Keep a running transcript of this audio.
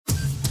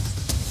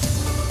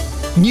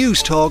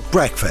News Talk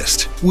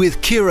Breakfast with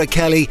Ciara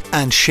Kelly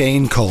and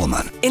Shane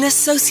Coleman. In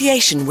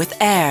association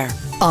with AIR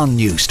On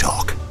News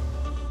Talk.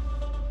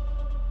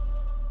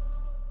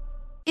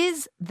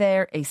 Is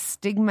there a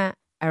stigma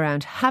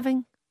around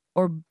having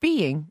or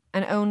being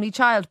an only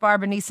child?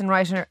 Barbara Neeson,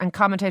 writer and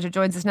commentator,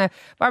 joins us now.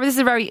 Barbara, this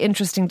is a very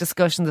interesting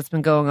discussion that's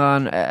been going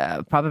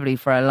on probably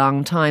for a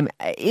long time.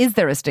 Is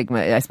there a stigma,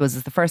 I suppose,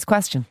 is the first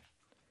question.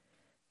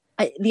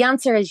 The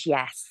answer is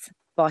yes.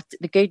 But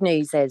the good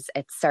news is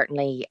it's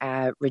certainly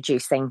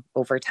reducing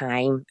over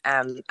time.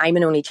 I'm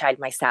an only child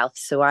myself,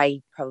 so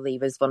I probably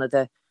was one of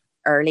the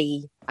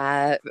early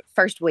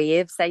first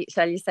waves,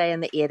 shall you say, in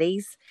the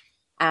 80s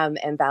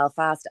in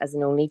Belfast as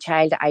an only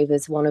child. I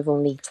was one of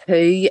only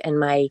two in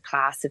my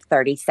class of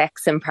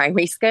 36 in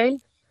primary school.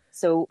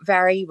 So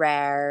very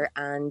rare,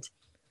 and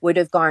would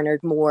have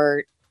garnered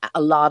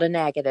a lot of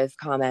negative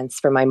comments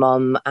from my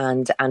mum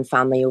and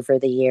family over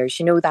the years.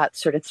 You know, that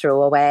sort of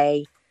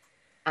throwaway.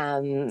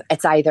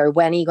 It's either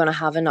when are you going to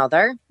have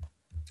another,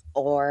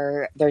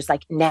 or there's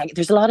like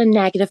there's a lot of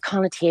negative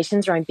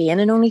connotations around being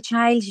an only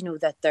child. You know,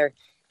 that they're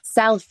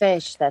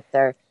selfish, that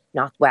they're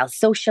not well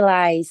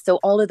socialized. So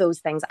all of those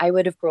things, I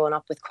would have grown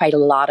up with quite a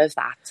lot of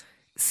that.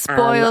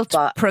 Spoiled,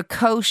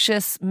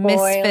 precocious,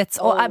 misfits.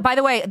 By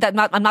the way,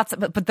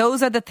 but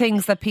those are the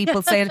things that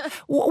people say.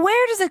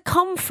 Where does it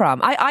come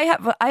from? I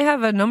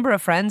have a number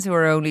of friends who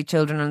are only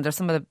children, and they're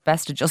some of the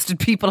best adjusted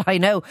people I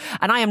know.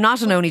 And I am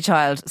not an only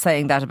child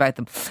saying that about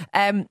them.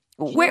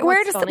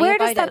 Where does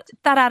that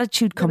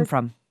attitude come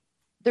from?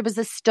 There was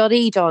a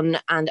study done,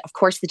 and of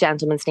course the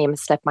gentleman's name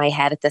has slipped my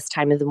head at this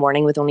time of the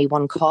morning with only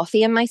one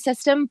coffee in my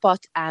system.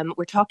 But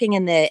we're talking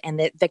in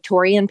the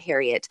Victorian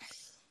period.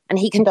 And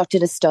he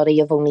conducted a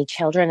study of only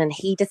children, and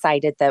he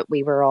decided that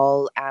we were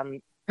all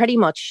pretty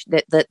much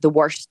the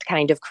worst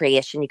kind of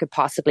creation you could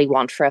possibly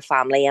want for a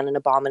family, and an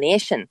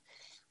abomination.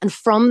 And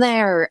from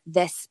there,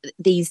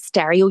 these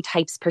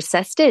stereotypes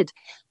persisted.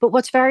 But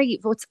what's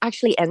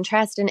actually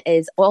interesting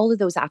is all of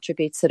those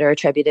attributes that are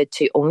attributed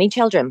to only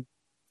children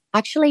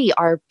actually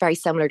are very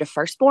similar to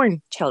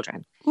firstborn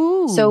children.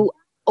 Ooh. So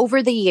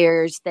over the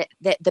years,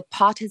 the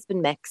pot has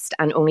been mixed,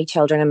 and only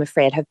children, I'm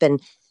afraid, have been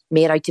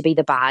made out to be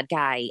the bad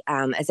guy,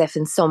 as if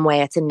in some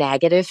way it's a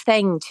negative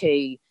thing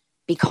to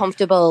be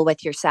comfortable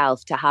with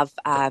yourself, to have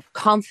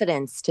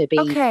confidence, to be...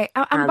 Okay,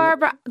 and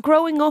Barbara,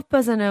 growing up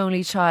as an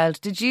only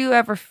child, did you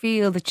ever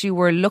feel that you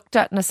were looked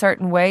at in a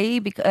certain way?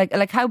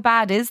 Like how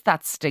bad is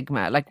that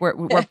stigma? Like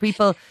were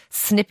people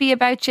snippy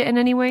about you in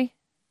any way?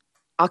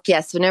 Oh,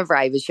 yes, whenever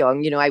I was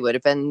young, I would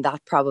have been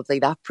that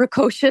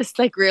precocious,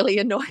 like really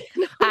annoying.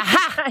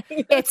 Aha!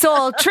 It's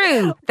all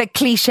true, the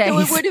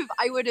cliches. So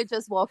I would have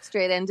just walked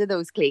straight into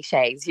those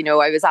cliches.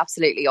 I was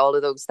absolutely all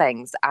of those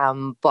things.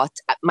 But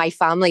my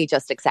family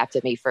just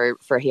accepted me for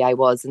who I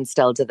was, and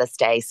still to this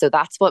day. So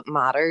that's what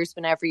matters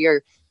whenever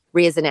you're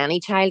raising any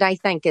child, I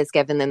think, is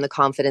giving them the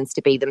confidence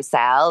to be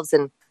themselves.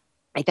 And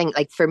I think,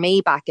 like, for me,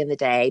 back in the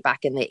day,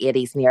 back in the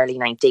 80s and the early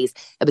 90s,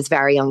 it was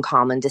very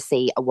uncommon to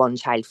see a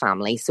one-child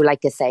family. So, like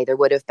I say, there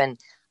would have been,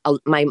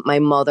 my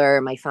mother,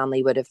 my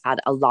family would have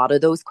had a lot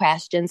of those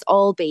questions,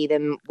 all be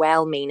them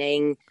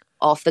well-meaning,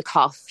 off the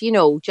cuff,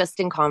 just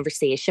in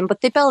conversation,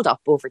 but they build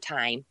up over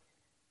time.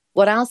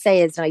 What I'll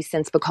say is now,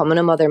 since becoming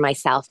a mother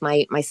myself,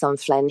 my son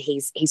Flynn,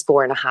 he's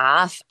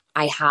 4.5,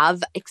 I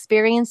have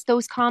experienced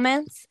those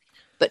comments,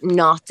 but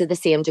not to the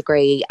same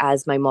degree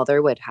as my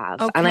mother would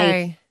have. Okay.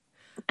 And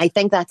I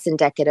think that's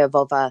indicative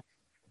of a...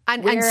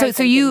 And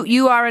so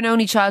you are an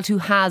only child who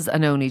has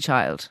an only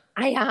child?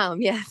 I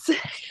am, yes.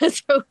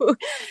 So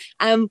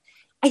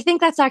I think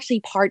that's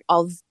actually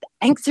I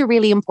think it's a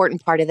really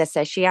important part of this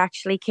issue,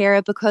 actually,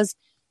 Ciara, because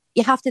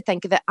you have to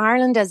think of it.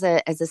 Ireland as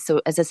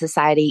a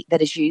society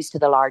that is used to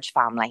the large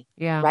family.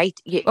 Yeah. Right?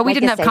 We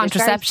didn't have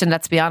contraception,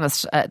 let's be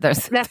honest.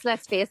 Let's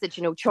face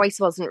it,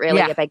 choice wasn't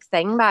really a big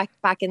thing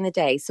back in the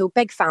day. So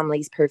big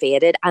families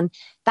pervaded, and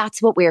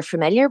that's what we're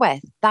familiar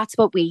with. That's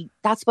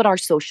what our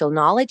social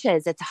knowledge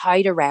is. It's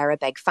how to rear a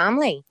big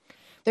family.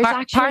 There's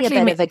actually a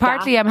bit of a gap.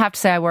 Partly, I have to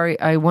say,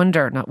 I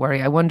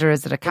wonder,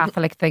 is it a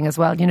Catholic thing as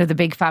well? The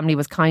big family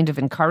was kind of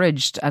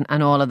encouraged,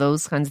 and all of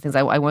those kinds of things.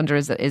 I wonder,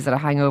 is it a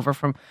hangover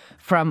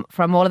from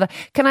all of that?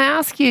 Can I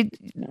ask you,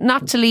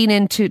 not to lean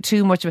into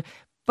too much of it,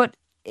 but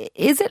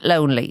is it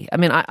lonely? I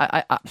mean,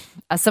 I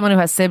as someone who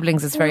has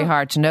siblings, it's very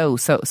hard to know.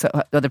 So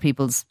other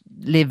people's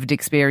lived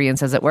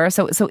experience, as it were.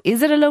 So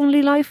is it a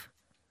lonely life?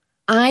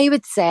 I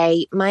would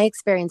say my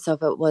experience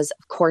of it was,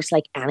 of course,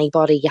 like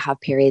anybody, you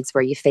have periods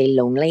where you feel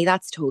lonely.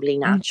 That's totally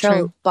natural.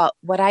 True. But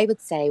what I would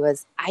say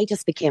was I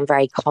just became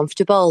very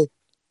comfortable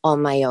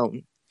on my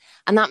own.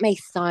 And that may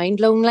sound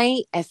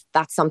lonely if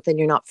that's something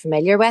you're not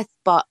familiar with,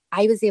 but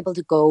I was able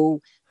to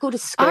go to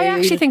school. I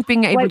actually think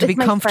being able to be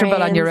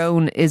comfortable on your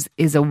own is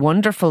a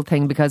wonderful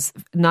thing, because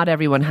not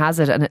everyone has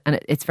it, and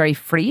it's very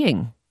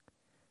freeing.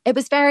 It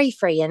was very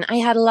freeing. I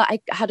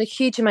had a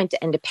huge amount of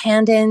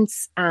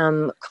independence,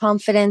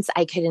 confidence.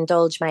 I could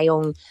indulge my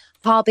own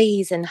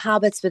hobbies and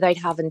habits without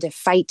having to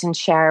fight and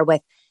share with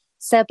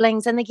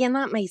siblings. And again,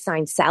 that may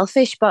sound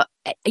selfish, but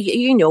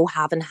you know,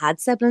 having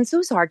had siblings,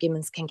 those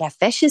arguments can get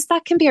vicious.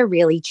 That can be a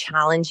really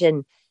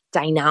challenging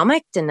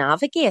dynamic to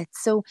navigate.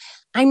 So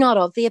I'm not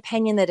of the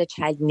opinion that a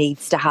child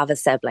needs to have a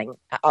sibling.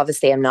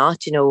 Obviously, I'm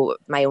not. You know,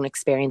 my own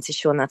experience has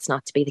shown that's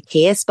not to be the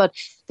case. But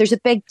there's a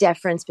big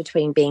difference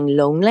between being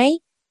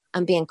lonely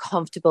and being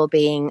comfortable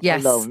being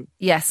alone.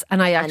 Yes,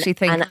 and I actually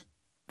think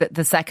that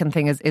the second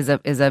thing is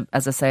a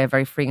as I say, a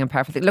very freeing and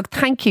powerful thing. Look,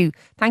 thank you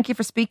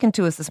for speaking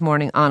to us this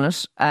morning on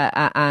it,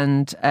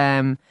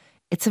 and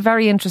it's a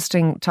very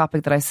interesting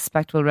topic that I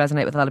suspect will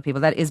resonate with a lot of people.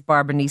 That is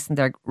Barbara Neeson,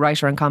 their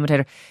writer and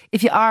commentator.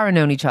 If you are an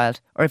only child,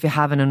 or if you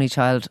have an only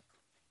child,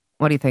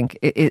 what do you think?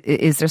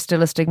 Is there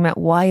still a stigma?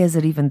 Why is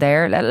it even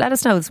there? Let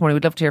us know this morning.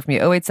 We'd love to hear from you.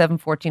 087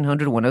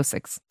 1400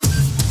 106.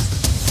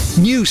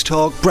 News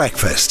Talk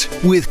Breakfast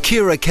with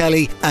Ciara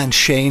Kelly and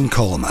Shane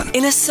Coleman.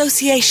 In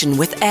association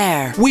with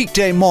AIR.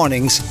 Weekday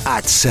mornings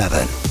at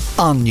 7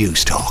 on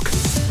News Talk.